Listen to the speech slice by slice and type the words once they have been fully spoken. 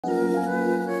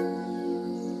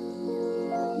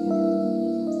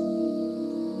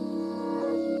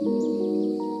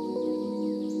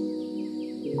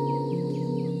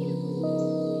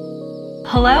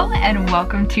Hello and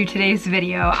welcome to today's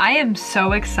video. I am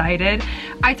so excited.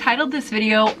 I titled this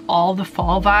video All the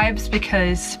Fall Vibes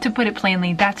because, to put it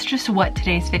plainly, that's just what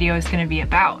today's video is going to be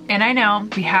about. And I know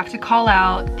we have to call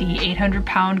out the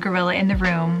 800-pound gorilla in the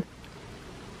room.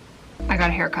 I got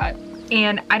a haircut.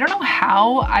 And I don't know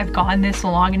how I've gone this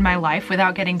long in my life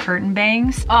without getting curtain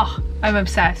bangs. Oh, I'm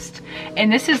obsessed.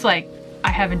 And this is like, I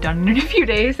haven't done it in a few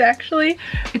days actually.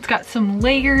 It's got some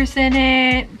layers in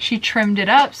it. She trimmed it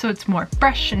up so it's more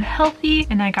fresh and healthy.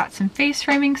 And I got some face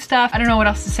framing stuff. I don't know what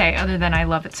else to say other than I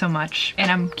love it so much.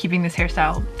 And I'm keeping this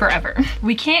hairstyle forever.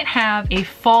 We can't have a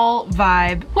fall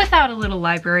vibe without a little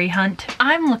library hunt.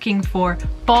 I'm looking for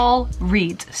fall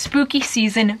reads, spooky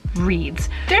season reads.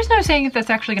 There's no saying if that's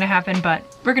actually gonna happen, but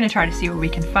we're gonna try to see what we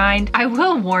can find. I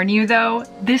will warn you though,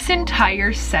 this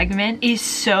entire segment is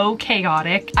so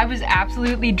chaotic. I was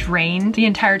absolutely drained the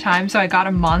entire time, so I got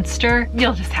a monster.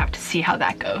 You'll just have to see how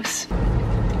that goes.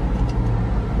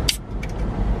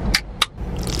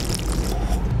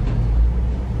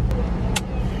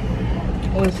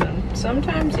 Listen,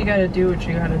 sometimes you gotta do what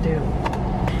you gotta do.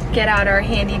 Get out our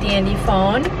handy dandy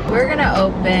phone. We're gonna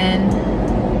open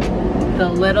the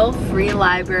little free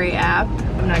library app.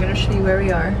 I'm not gonna show you where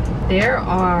we are. There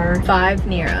are 5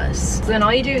 near us. So then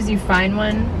all you do is you find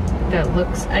one that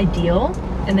looks ideal,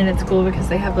 and then it's cool because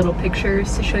they have little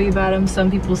pictures to show you about them. Some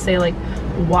people say like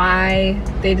why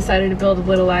they decided to build a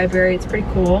little library. It's pretty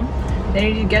cool.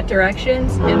 Then you get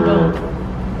directions and boom.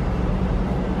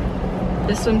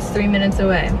 This one's 3 minutes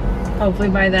away. Hopefully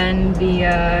by then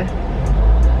the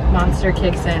monster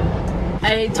kicks in. I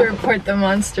hate to report the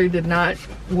monster did not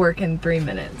work in 3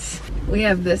 minutes. We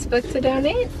have this book to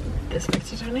donate, this book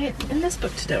to donate, and this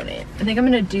book to donate. I think I'm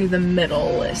gonna do the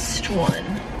middle list one.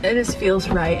 It just feels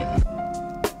right.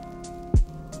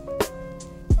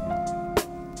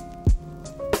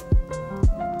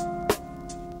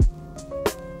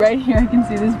 Right here I can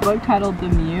see this book titled The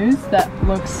Muse that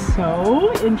looks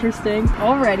so interesting.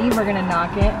 Already we're gonna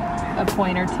knock it a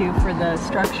point or two for the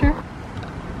structure.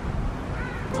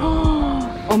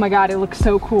 Oh my god, it looks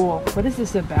so cool. What is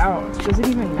this about? Does it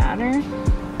even matter?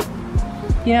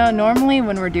 You know, normally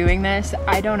when we're doing this,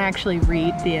 I don't actually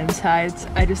read the insides.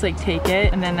 I just like take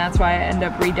it, and then that's why I end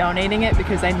up redonating it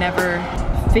because I never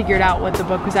figured out what the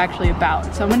book was actually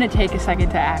about. So I'm gonna take a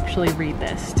second to actually read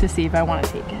this to see if I want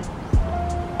to take it.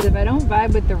 If I don't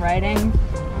vibe with the writing,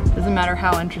 doesn't matter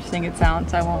how interesting it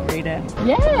sounds, I won't read it.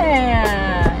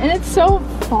 Yeah, and it's so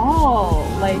fall.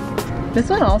 Like, this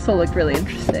one also looked really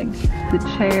interesting. The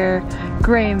chair,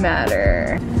 gray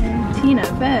matter, Tina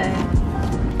Fey,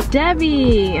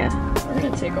 Debbie. We're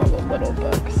gonna take all the little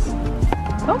books.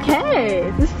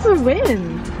 Okay, this is a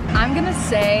win. I'm gonna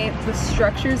say the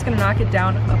structure is gonna knock it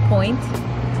down a point,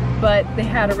 but they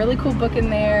had a really cool book in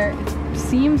there. It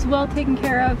seems well taken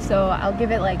care of, so I'll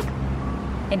give it like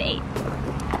an 8.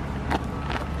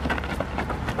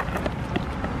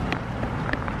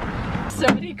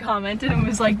 Somebody commented and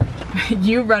was like,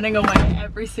 you running away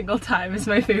every single time is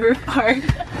my favorite part.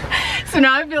 So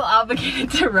now I feel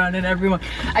obligated to run at everyone.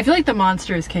 I feel like the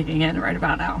monster is kicking in right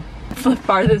about now. It's the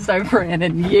farthest I've ran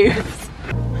in years.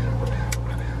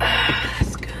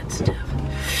 That's good stuff.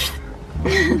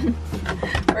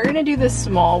 We're gonna do the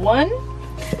small one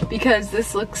because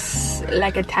this looks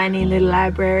like a tiny little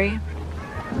library.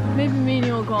 Maybe me and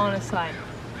you will go on a side.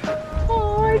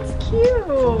 Oh, it's cute.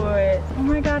 Oh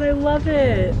my god, I love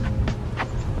it.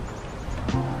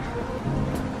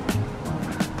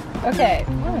 Okay,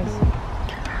 nice.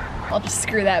 I'll just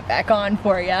screw that back on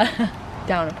for ya.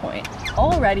 Down a point.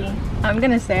 Already, I'm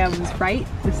gonna say I was right.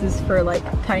 This is for like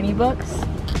tiny books.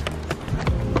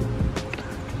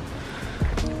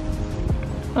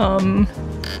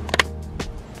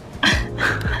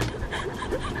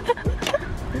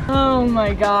 Oh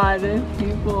my god,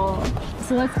 people.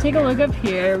 So let's take a look up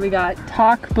here. We got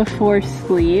Talk Before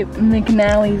Sleep,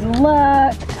 McNally's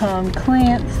Luck, Tom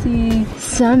Clancy,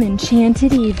 Some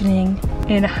Enchanted Evening,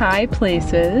 In High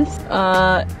Places.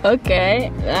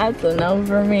 Okay, that's a no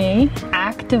for me.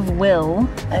 Act of Will.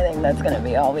 I think that's gonna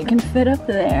be all we can fit up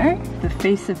there. The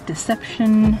Face of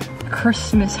Deception,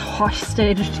 Christmas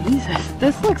Hostage. Jesus,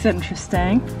 this looks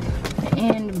interesting.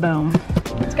 And boom.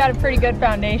 It's got a pretty good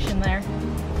foundation there.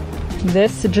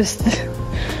 This just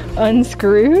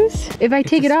unscrews. If I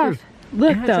take it off,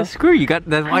 look though. It's a screw. You got.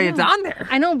 That's why it's on there.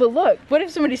 I know, but look. What if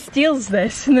somebody steals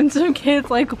this and then some kids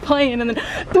like playing and then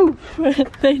poof,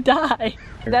 they die?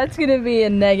 That's gonna be a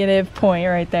negative point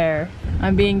right there.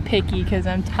 I'm being picky because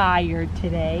I'm tired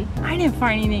today. I didn't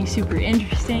find anything super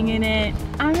interesting in it.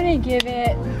 I'm gonna give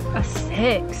it a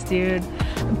 6, dude.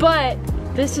 But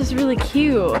this is really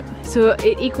cute, so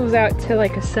it equals out to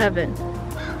like a 7.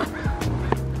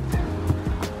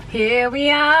 Here we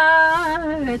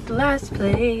are at the last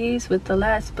place with the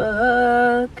last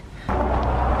book. We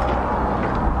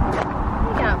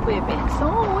got whipping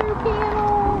solar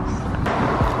panels.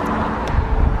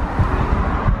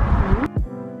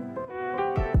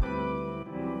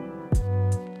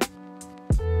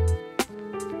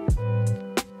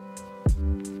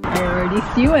 I already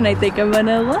see one I think I'm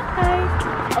gonna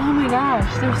like. Oh my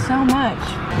gosh, there's so much.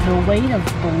 The Weight of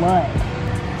Blood.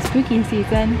 Spooky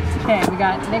season. Okay, we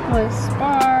got Nicholas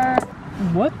Spar.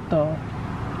 What the?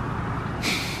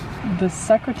 The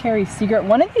Secretary's Secret.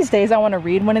 One of these days I want to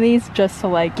read one of these just to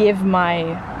like give my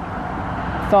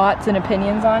thoughts and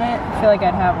opinions on it. I feel like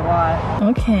I'd have a lot.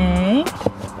 Okay.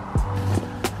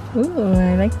 Ooh,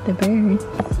 I like the birds.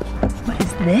 What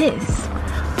is this?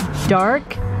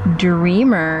 Dark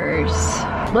Dreamers.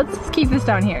 Let's just keep this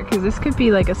down here because this could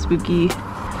be like a spooky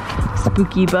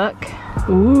book.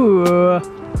 Ooh.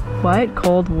 What?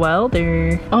 Cold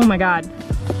Welder. Oh my god.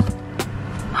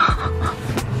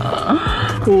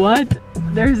 What?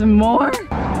 There's more?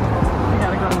 I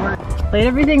gotta go to work. Laid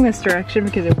everything this direction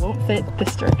because it won't fit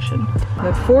this direction.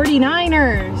 The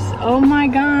 49ers. Oh my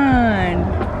god.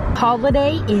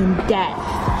 Holiday in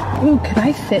Death. Ooh, could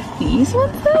I fit these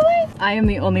ones that way? I am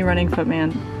the only running foot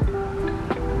man.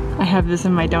 I have this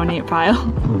in my donate pile.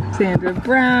 Sandra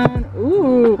Brown.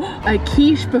 Ooh, a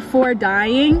quiche before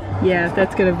dying. Yeah,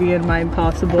 that's gonna be in my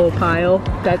impossible pile.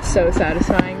 That's so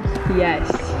satisfying. Yes.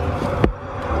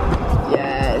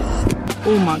 Yes.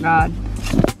 Oh my god.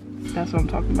 That's what I'm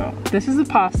talking about. This is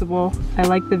impossible. I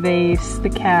like the vase, the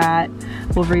cat.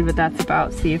 We'll read what that's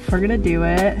about, see if we're gonna do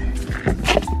it.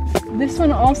 This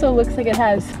one also looks like it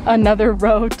has another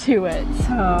row to it,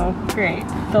 so great.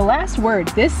 The Last Word.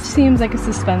 This seems like a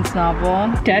suspense novel.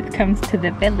 Death Comes to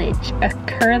the Village, a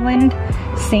Curland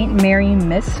St. Mary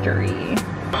mystery.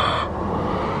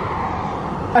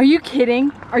 Are you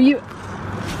kidding? Are you?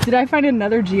 Did I find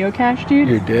another geocache, dude?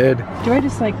 You did. Do I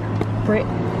just like break?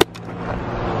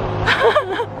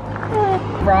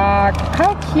 Rock.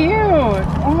 How cute.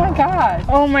 Oh my god.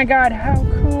 Oh my god, how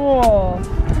cool.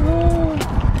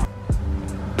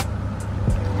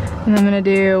 And I'm gonna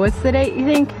do, what's the date you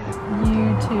think?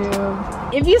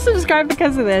 YouTube. If you subscribe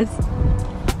because of this,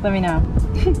 let me know.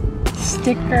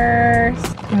 Stickers.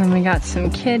 And then we got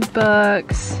some kid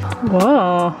books.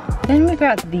 Whoa. Then we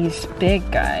got these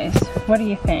big guys. What do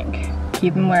you think?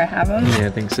 Keep them where I have them? Yeah, I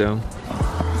think so.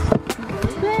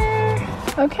 There.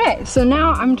 Okay, so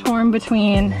now I'm torn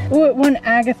between, ooh, it won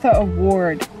Agatha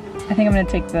Award. I think I'm gonna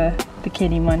take the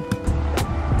kitty one.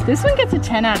 This one gets a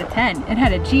 10 out of 10. It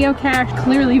had a geocache,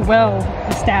 clearly well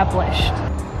established.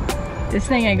 This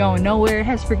thing ain't going nowhere. It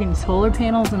has freaking solar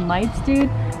panels and lights, dude.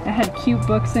 It had cute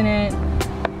books in it.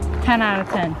 10 out of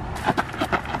 10.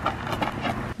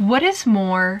 What is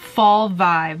more fall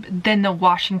vibe than the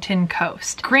Washington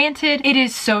coast? Granted, it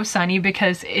is so sunny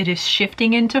because it is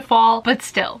shifting into fall, but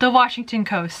still, the Washington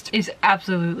coast is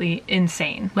absolutely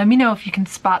insane. Let me know if you can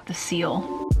spot the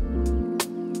seal.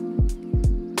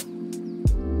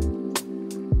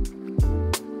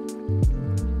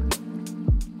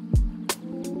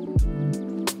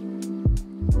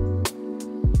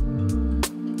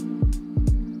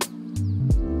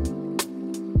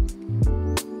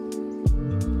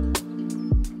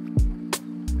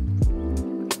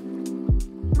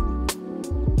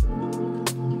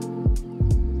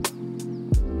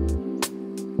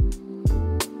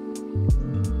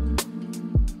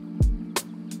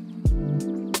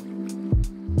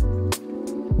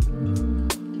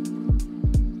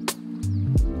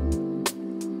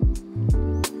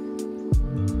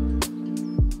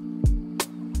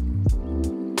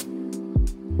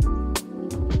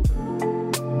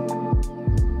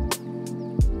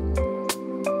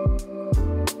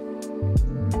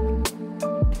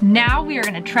 Now we are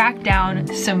gonna track down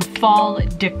some fall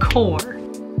decor.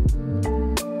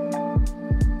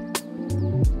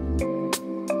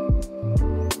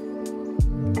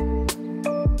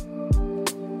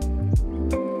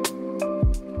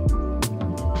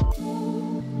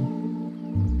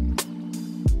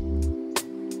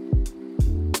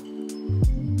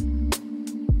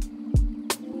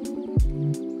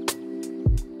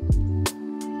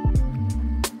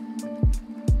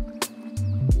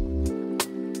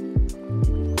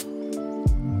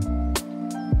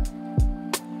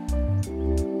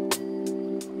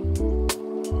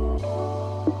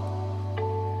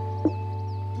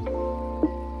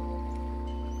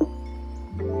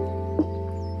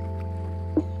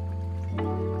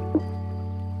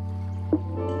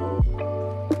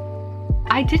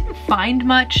 I didn't find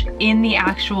much in the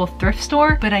actual thrift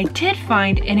store, but I did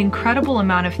find an incredible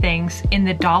amount of things in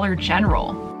the Dollar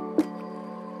General.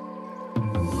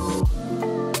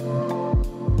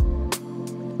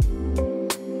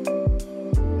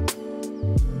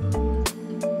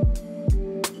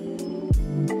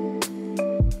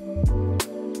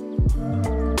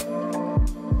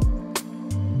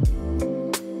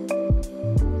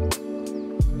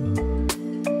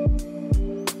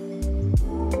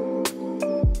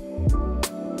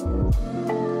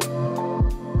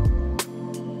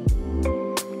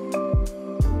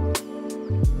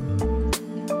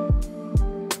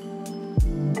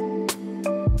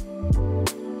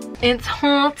 It's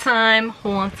haul time,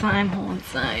 haul time, haul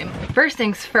time. First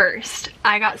things first,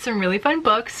 I got some really fun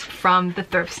books from the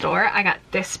thrift store. I got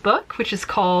this book, which is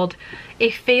called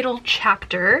A Fatal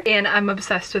Chapter, and I'm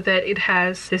obsessed with it. It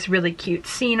has this really cute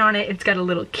scene on it. It's got a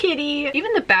little kitty.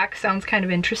 Even the back sounds kind of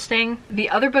interesting.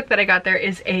 The other book that I got there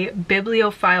is a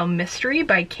bibliophile mystery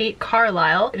by Kate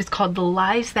Carlisle. It is called The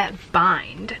Lies That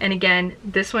Bind. And again,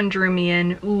 this one drew me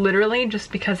in literally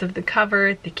just because of the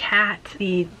cover, the cat,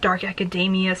 the dark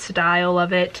academia style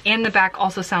of it, and the back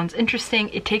also sounds interesting.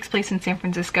 It takes place in San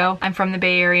Francisco. I'm from the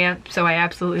Bay Area, so I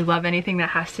absolutely love anything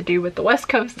that has to do with the West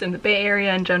Coast and the Bay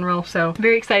Area in general, so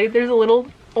very excited. There's a little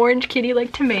orange kitty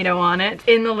like tomato on it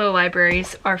in the little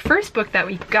libraries. Our first book that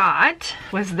we got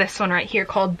was this one right here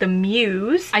called The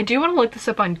Muse. I do want to look this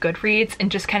up on Goodreads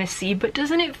and just kind of see, but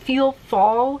doesn't it feel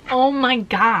fall? Oh my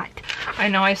god. I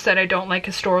know I said I don't like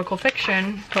historical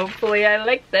fiction. Hopefully I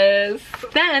like this.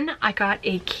 Then I got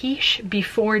a Quiche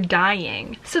Before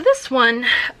Dying. So this one,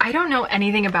 I don't know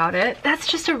anything about it. That's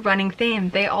just a running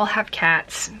theme. They all have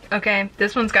cats, okay?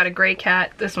 This one's got a gray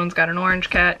cat. This one's got an orange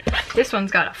cat. This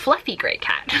one's got a fluffy gray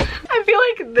cat. I feel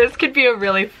like this could be a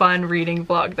really fun reading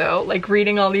vlog though, like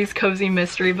reading all these cozy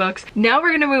mystery books. Now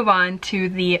we're gonna move on to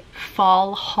the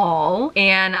fall haul,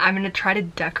 and I'm gonna try to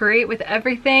decorate with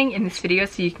everything in this video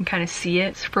so you can kind of see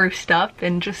it spruced up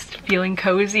and just feeling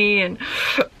cozy, and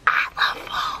I love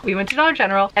fall. We went to Dollar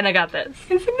General and I got this.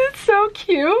 Isn't it so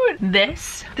cute?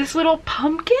 This little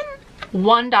pumpkin?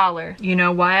 $1. You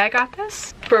know why I got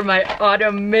this? For my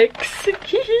autumn mix.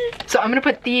 So I'm gonna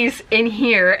put these in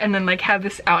here and then like have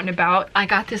this out and about. I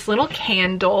got this little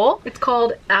candle. It's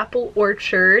called Apple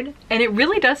Orchard, and it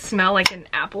really does smell like an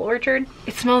apple orchard.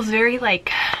 It smells very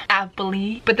like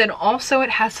apple-y, but then also it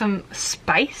has some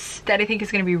spice that I think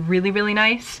is gonna be really, really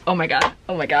nice. Oh my god,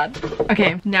 oh my god.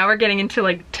 Okay, now we're getting into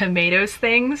like tomatoes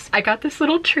things. I got this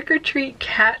little trick-or-treat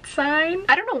cat sign.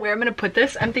 I don't know where I'm gonna put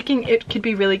this. I'm thinking it could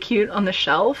be really cute on the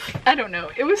shelf. I don't know,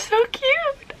 it was so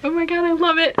cute. Oh my god, I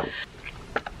love it.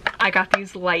 I got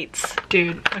these lights,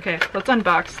 dude. Okay, let's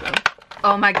unbox them.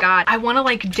 Oh my god, I want to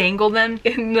like dangle them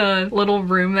in the little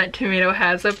room that Tomato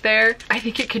has up there. I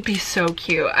think it could be so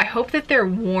cute. I hope that they're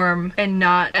warm and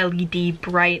not LED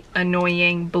bright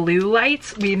annoying blue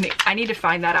lights. I need to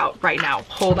find that out right now.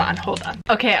 Hold on, hold on.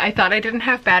 Okay, I thought I didn't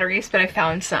have batteries, but I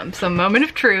found some. So moment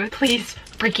of truth, please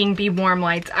freaking be warm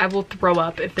lights. I will throw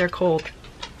up if they're cold.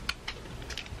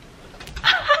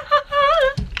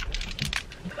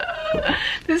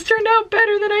 This turned out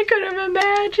better than I could have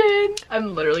imagined.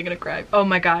 I'm literally gonna cry. Oh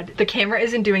my god, the camera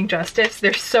isn't doing justice.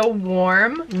 They're so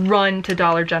warm. Run to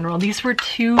Dollar General. These were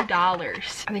 $2.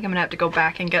 I think I'm gonna have to go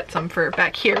back and get some for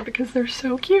back here because they're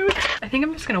so cute. I think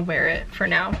I'm just gonna wear it for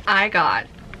now. I got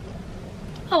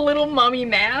a little mummy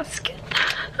mask.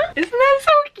 Isn't that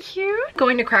so cute?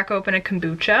 Going to crack open a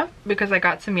kombucha because I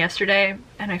got some yesterday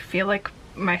and I feel like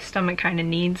my stomach kind of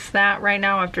needs that right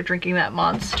now after drinking that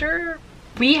Monster.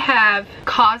 We have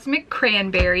Cosmic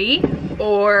Cranberry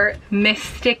or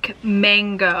Mystic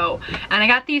Mango. And I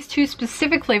got these two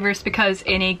specific flavors because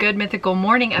in a Good Mythical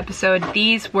Morning episode,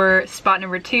 these were spot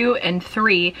number 2 and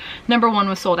 3. Number 1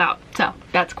 was sold out, so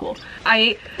that's cool.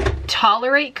 I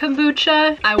tolerate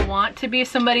kombucha. I want to be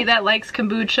somebody that likes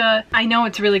kombucha. I know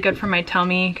it's really good for my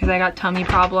tummy because I got tummy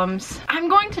problems. I'm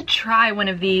going to try one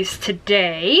of these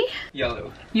today.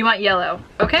 Yellow. You want yellow?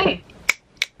 Okay.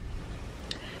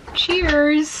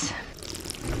 Cheers.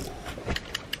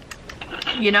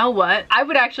 You know what? I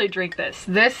would actually drink this.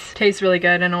 This tastes really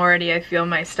good and already I feel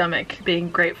my stomach being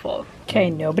grateful. Okay,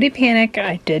 nobody panic.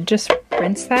 I did just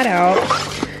rinse that out.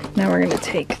 Now we're gonna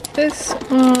take this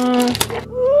off.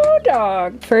 Ooh,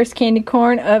 dog. First candy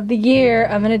corn of the year.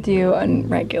 I'm gonna do a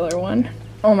regular one.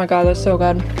 Oh my god, that's so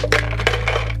good.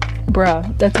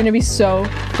 Bruh, that's gonna be so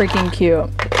freaking cute.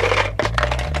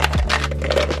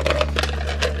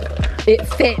 It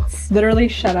fits. Literally,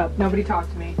 shut up. Nobody talk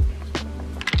to me.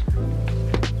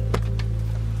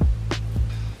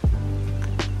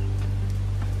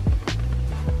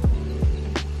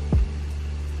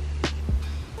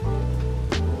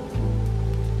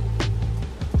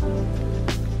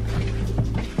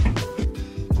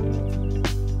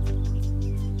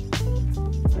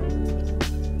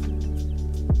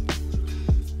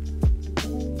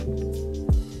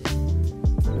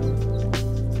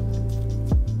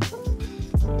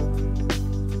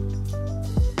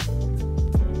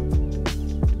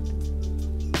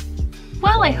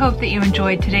 hope that you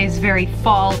enjoyed today's very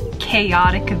fall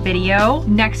chaotic video.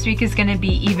 Next week is gonna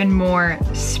be even more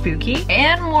spooky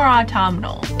and more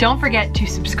autumnal. Don't forget to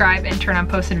subscribe and turn on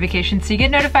post notifications so you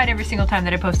get notified every single time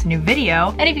that I post a new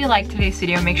video. And if you liked today's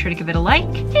video, make sure to give it a like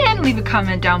and leave a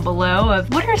comment down below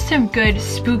of what are some good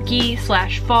spooky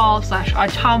slash fall slash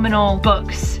autumnal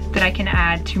books that I can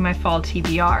add to my fall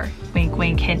TBR. Wink,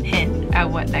 wink, hint, hint at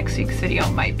what next week's video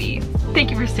might be.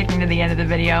 Thank you for sticking to the end of the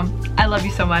video. I love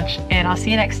you so much, and I'll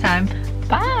see you next time.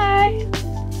 Bye!